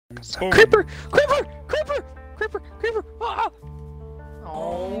Creeper! Creeper! Creeper! Creeper! Creeper! Ah!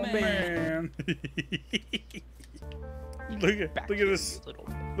 Oh man. Look at this.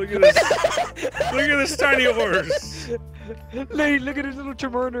 Look at this. Look at this tiny horse. Look at his little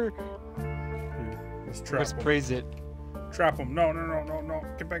Tremorner. Let's trap Let's him. praise it. Trap him. No.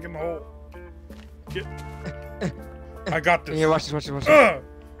 Get back in the hole. Get. I got this. Here, watch this.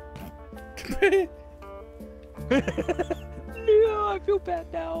 Yeah, I feel bad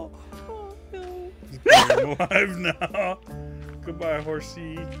now. Oh no. I'm alive now. Goodbye,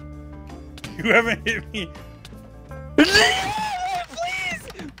 horsey. You haven't hit me. Please!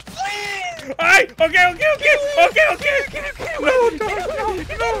 Hey! Okay. No,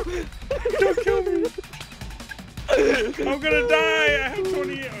 don't kill me. I'm gonna die. I have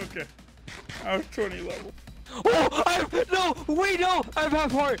 20. Okay. I have 20 level. Oh! No! Wait, no! I have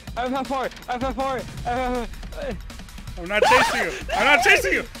half heart! I'm not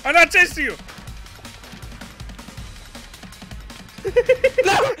chasing you. I'm not chasing you.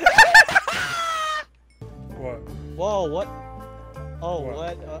 No! What? Whoa, what? Oh, What?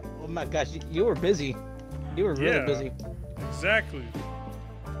 what? Oh my gosh, you were busy. You were really busy. Exactly.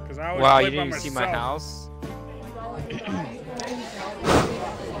 Because I always Wow, play you by didn't myself. see my house?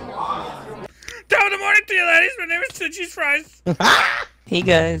 Top of the morning to you, ladies. My name is Chilicheesefrys. Hey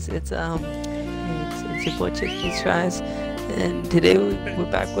guys, it's your boy Chilicheesefrys, and today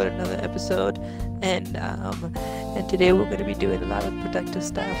we're back with another episode, and today we're gonna be doing a lot of productive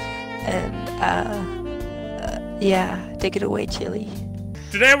stuff, and yeah, take it away, Chili.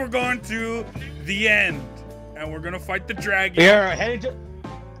 Today we're going to the end, and we're gonna fight the dragon. We are heading to.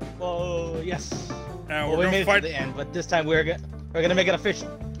 Oh yes. And Well, we're we made gonna it to fight. the end, but this time we're gonna make it official,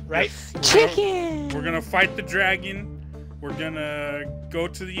 right? Chicken! We're gonna fight the dragon. We're gonna go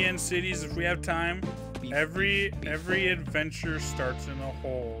to the end cities if we have time. Every adventure starts in a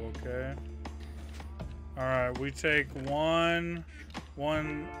hole, okay? All right, we take one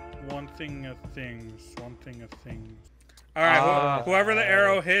thing of things. All right, whoever the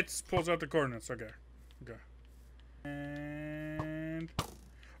arrow hits pulls out the coordinates. Okay. And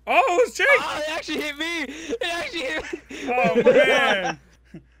it's Jake. Oh, it actually hit me! Oh man.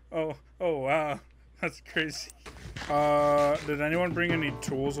 Oh wow, that's crazy. Did anyone bring any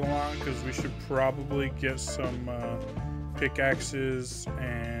tools along? Because we should probably get some pickaxes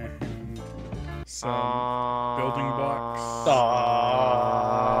and some building blocks.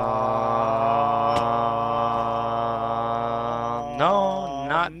 No,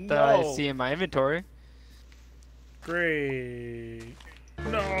 not that I see in my inventory. Great.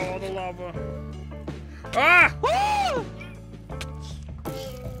 No, the lava. Ah!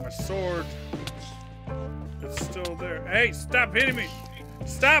 My sword. It's still there. Hey, stop hitting me!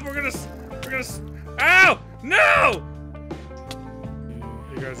 Stop! We're gonna. Ow! No!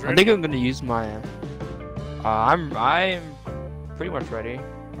 You guys ready? I think I'm gonna use my. I'm pretty much ready.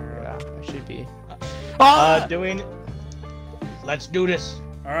 Yeah, I should be. Doing. Let's do this.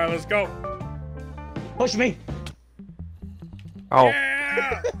 All right, let's go. Push me. Oh.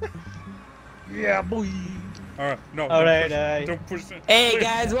 Yeah! Yeah, boy. All right, no. All right, don't push it. Hey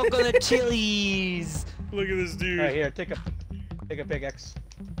guys, welcome to Chili's. Look at this dude. All right, here, take a pickaxe.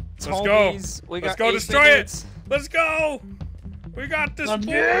 Let's go. Let's go destroy it. Let's go. We got this,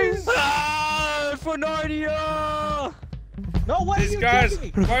 boys. Ah, Fornardia! No, what These are you guys,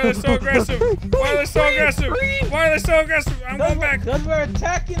 doing me? why are they so aggressive? I'm going back. Because we're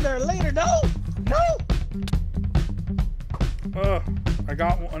attacking there later. No. I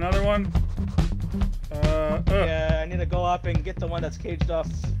got another one. Yeah, I need to go up and get the one that's caged off.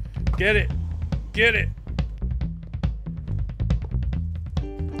 Get it.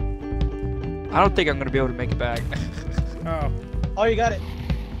 I don't think I'm gonna be able to make it back. Oh, you got it.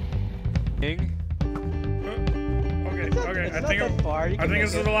 Okay. It's not that far. You I can think make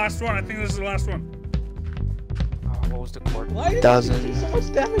this is it. the last one. What was the cord? Why did Doesn't. you do so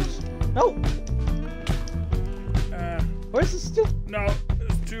much damage? No. Where's the stupid? No,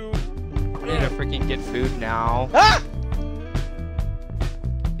 it's too. I need to freaking get food now. Ah!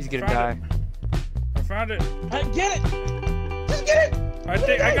 He's gonna Found die. I found it. Get it! Just get it! I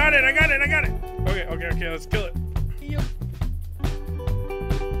think I got it. Okay, let's kill it.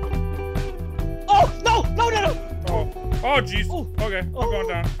 Oh no! Oh jeez. Oh. Okay, I'm going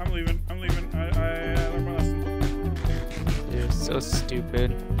down. I'm leaving. I learned my lesson. You're so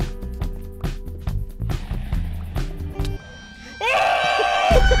stupid.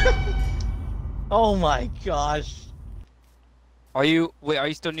 Oh my gosh. Are you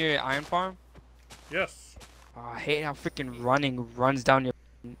still near your iron farm? Yes. Oh, I hate how freaking running runs down your.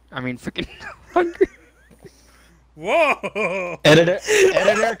 I mean, freaking hungry. Whoa! Editor,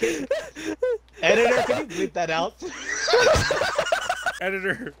 can you bleep that out?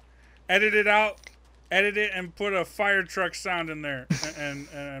 Editor, edit it out. Edit it and put a fire truck sound in there,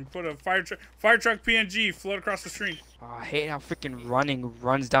 and put a fire truck PNG float across the screen. Oh, I hate how freaking running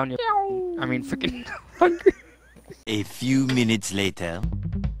runs down your. I mean, freaking hungry. A few minutes later.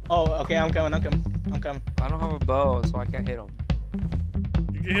 Oh, okay, I'm coming. I don't have a bow, so I can't hit him.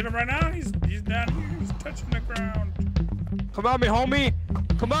 You can hit him right now. He's down here. He's touching the ground. Come at me, homie!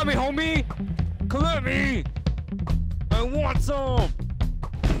 Come at me, homie! Come at me! I want some!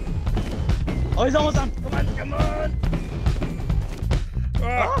 Oh, he's almost on. Come on.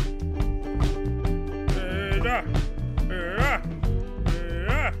 Ah.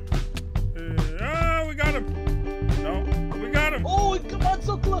 We got him. No, we got him. Oh, come on,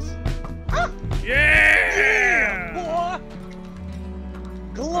 so close. Ah. Yeah! Boy.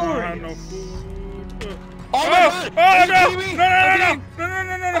 Glorious. No food. Oh my god! Oh no! Kidding me? No!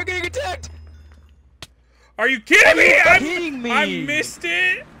 I'm getting attacked! Are you kidding me? Are you kidding me? I missed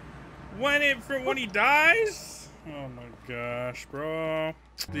it when he dies. Oh my gosh, bro!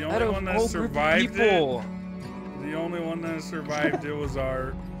 The only one that survived it. The only one that survived it was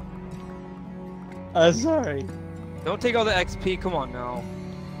Art. Sorry. Don't take all the XP. Come on now.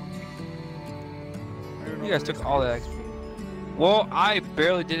 You guys took all the XP. Well, I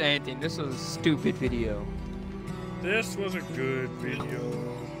barely did anything. This was a stupid video. This was a good video.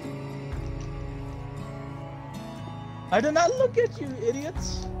 I did not look at you,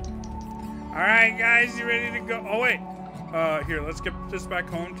 idiots. All right, guys, you ready to go? Oh wait. Here, let's get this back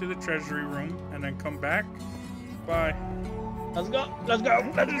home to the treasury room and then come back. Bye. Let's go. This is the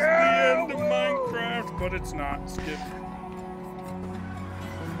end of Minecraft, but it's not. Skip.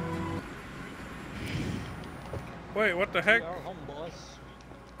 Wait, what the heck? Home, boss.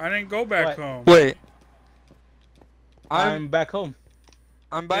 I didn't go back home. Wait. I'm back home.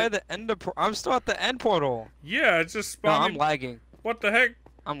 I'm by the end of. I'm still at the end portal. Yeah, it's just No, spawning. I'm lagging. What the heck?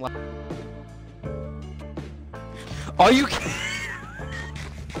 I'm lagging. Are you kidding?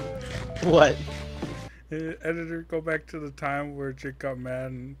 What? Editor, go back to the time where Jake got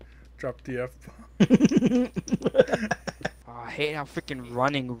mad and dropped the F-bomb. Oh, I hate how freaking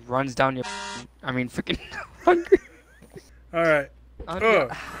running runs down your. I mean, freaking hungry. All right.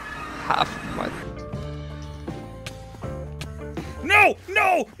 Half my. No!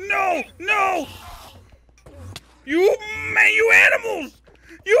 You animals!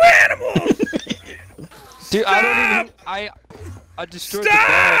 You animals! Dude, Stop! I don't even. I destroyed Stop! the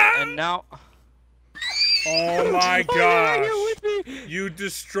bed, and now. Oh my gosh! You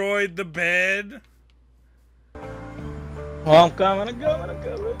destroyed the bed. Well, I'm coming.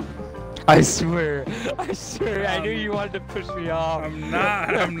 I swear. I knew you wanted to push me off. I'm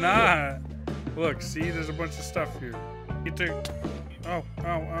not. Look, see, there's a bunch of stuff here. You take. Oh.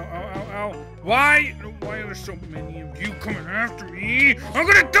 Why are there so many of you coming after me? I'm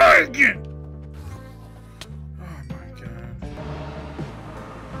gonna die again! Oh my god.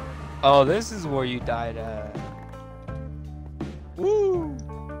 Oh, this is where you died at. Woo!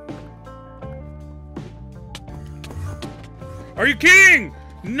 Are you kidding?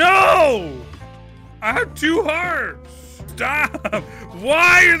 No! I have 2 hearts! Stop!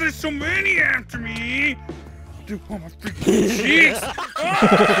 Why are there so many after me? Dude, oh my freaking cheeks!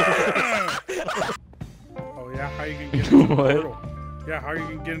 Ah! Oh yeah, how you gonna get into the portal? Yeah, how are you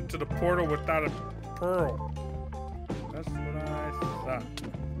gonna get into the portal without a pearl? That's what I thought.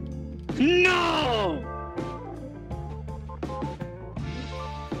 No!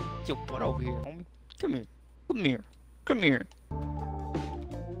 Yo, butt over here, homie. Come here.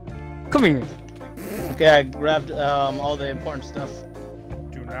 Okay, I grabbed all the important stuff.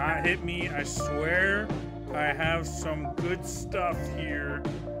 Do not hit me, I swear. I have some good stuff here.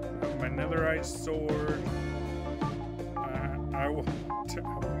 I have my netherite sword. I will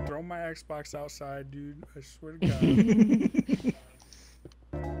throw my Xbox outside, dude. I swear to God.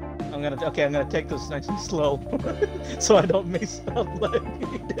 I'm gonna take this nice and slow, so I don't mess up like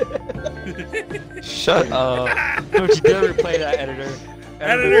Shut up. Don't you dare replay that, editor.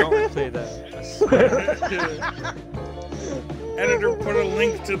 Editor. Don't replay that. I swear. Editor, put a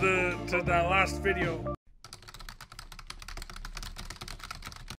link to that last video.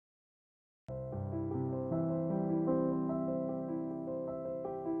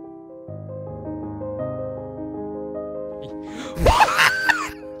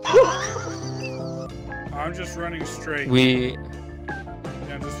 I'm just running straight. Yeah,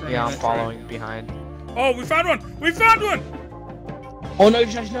 I'm just running I'm straight. following behind. Oh, we found one! We found one! Oh,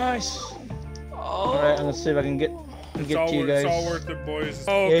 nice. Oh. Alright, I'm gonna see if I can get to you guys. It's all worth it, boys.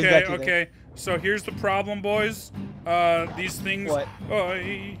 Yeah, he's got you Okay. So here's the problem, boys. These things. What? Oh.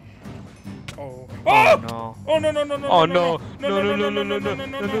 Oh Oh! no. Oh no no no no Oh no no. no No no no no no no no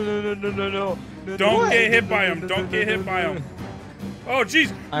no no no no no no. Don't get hit by him. Don't get hit by him. Oh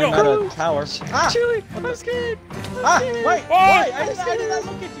jeez. I'm No. at a tower. Ah! Chili, I'm scared. Ah! Wait! Wait! Oh! I did not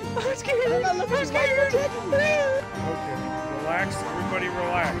look at you! I'm scared. I did not look at you! Why are you attacking me? Okay. Relax. Everybody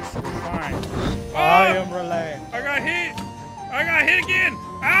relax. We're fine. I am relaxed. I got hit. I got hit again.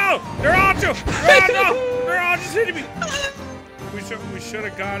 Ow! They're on to. They're all just hitting me. We should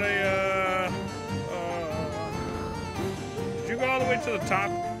have got a. Did you go all the way to the top?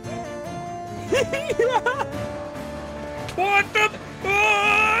 What the?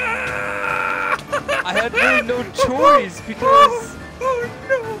 I had really no choice because. Oh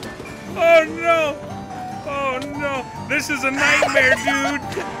no! Oh no! Oh no! This is a nightmare, dude!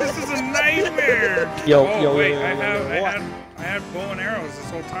 This is a nightmare! Yo, oh, yo, wait, yo, yo, I yo, had bow and arrows this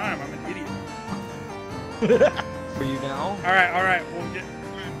whole time. I'm an idiot. For you now? Alright,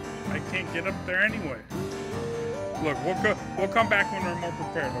 I can't get up there anyway. Look, we'll come back when we're more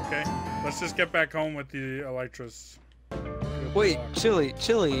prepared, okay? Let's just get back home with the elytras. Wait, Chili.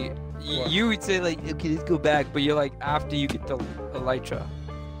 What? You would say like, okay, let's go back, but you're like after you get the elytra.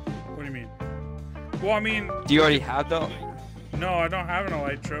 What do you mean? Well, I mean, Do you already have the? no, I don't have an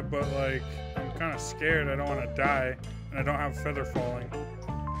elytra, but like, I'm kind of scared. I don't want to die, and I don't have feather falling.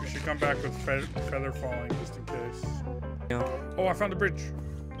 We should come back with feather falling just in case. Yeah. Oh, I found the bridge.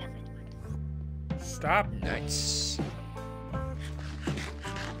 Stop. Nice. I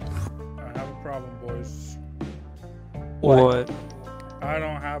have a problem, boys. What? I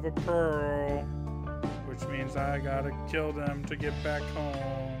don't have a pearl, which means I gotta kill them to get back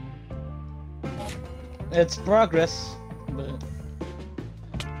home. It's progress, but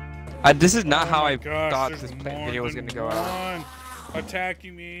This is not how Oh my I gosh, thought there's this more video was than gonna go out. one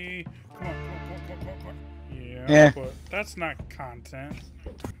attacking me. Come on. Yeah, Yeah. but that's not content.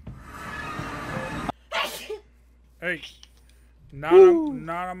 Hey, not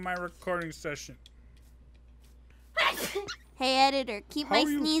on my recording session. Hey, editor, keep How my are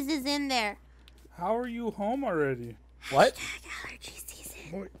you- sneezes in there. How are you home already? what? Allergy season.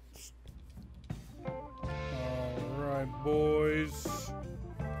 Boy. Alright, boys.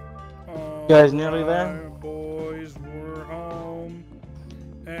 You guys nearly there? Alright, boys, we're home.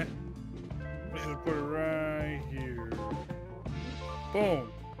 Let's just put it right here.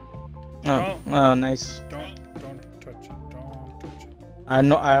 Boom. Oh, nice. Don't touch it. Don't touch it. I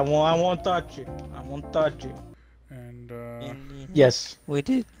know. I won't touch it. I won't touch it. And Yes. We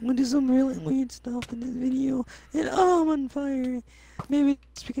did some really weird stuff in this video, and I'm on fire. Maybe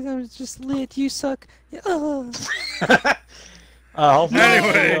it's because I was just lit. You suck. Hopefully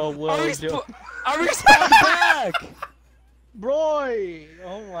Anyway. we'll do. I respawned back. Broy!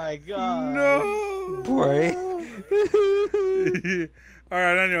 Oh my god. no. Boy.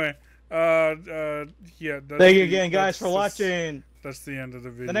 Alright, anyway. Yeah. Thank you again, guys, for watching. That's the end of the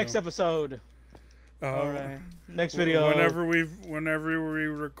video. The next episode. Alright. Next video. Whenever we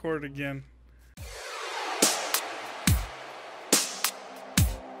record again.